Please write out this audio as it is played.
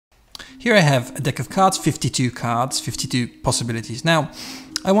Here I have a deck of cards, 52 cards, 52 possibilities. Now,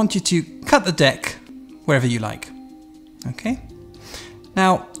 I want you to cut the deck wherever you like. Okay?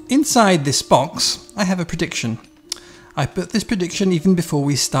 Now, inside this box, I have a prediction. I put this prediction even before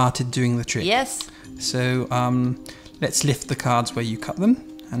we started doing the trick. Yes. So, let's lift the cards where you cut them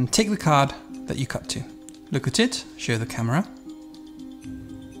and take the card that you cut to. Look at it, show the camera.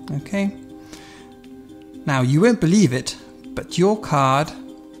 Okay. Now, you won't believe it, but your card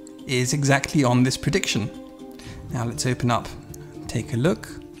is exactly on this prediction. Now let's open up, take a look.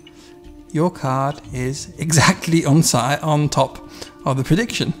 Your card is exactly on top of the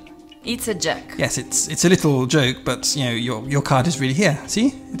prediction. It's a jack. Yes, it's a little joke, but you know your card is really here.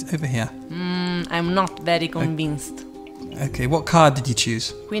 See, it's over here. I'm not very convinced. Okay, what card did you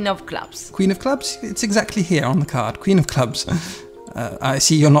choose? Queen of clubs. Queen of clubs? It's exactly here on the card. Queen of clubs. I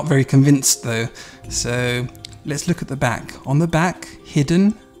see you're not very convinced though. So let's look at the back. On the back,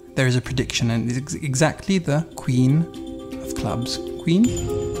 hidden, there is a prediction, and it's exactly the Queen of clubs. Queen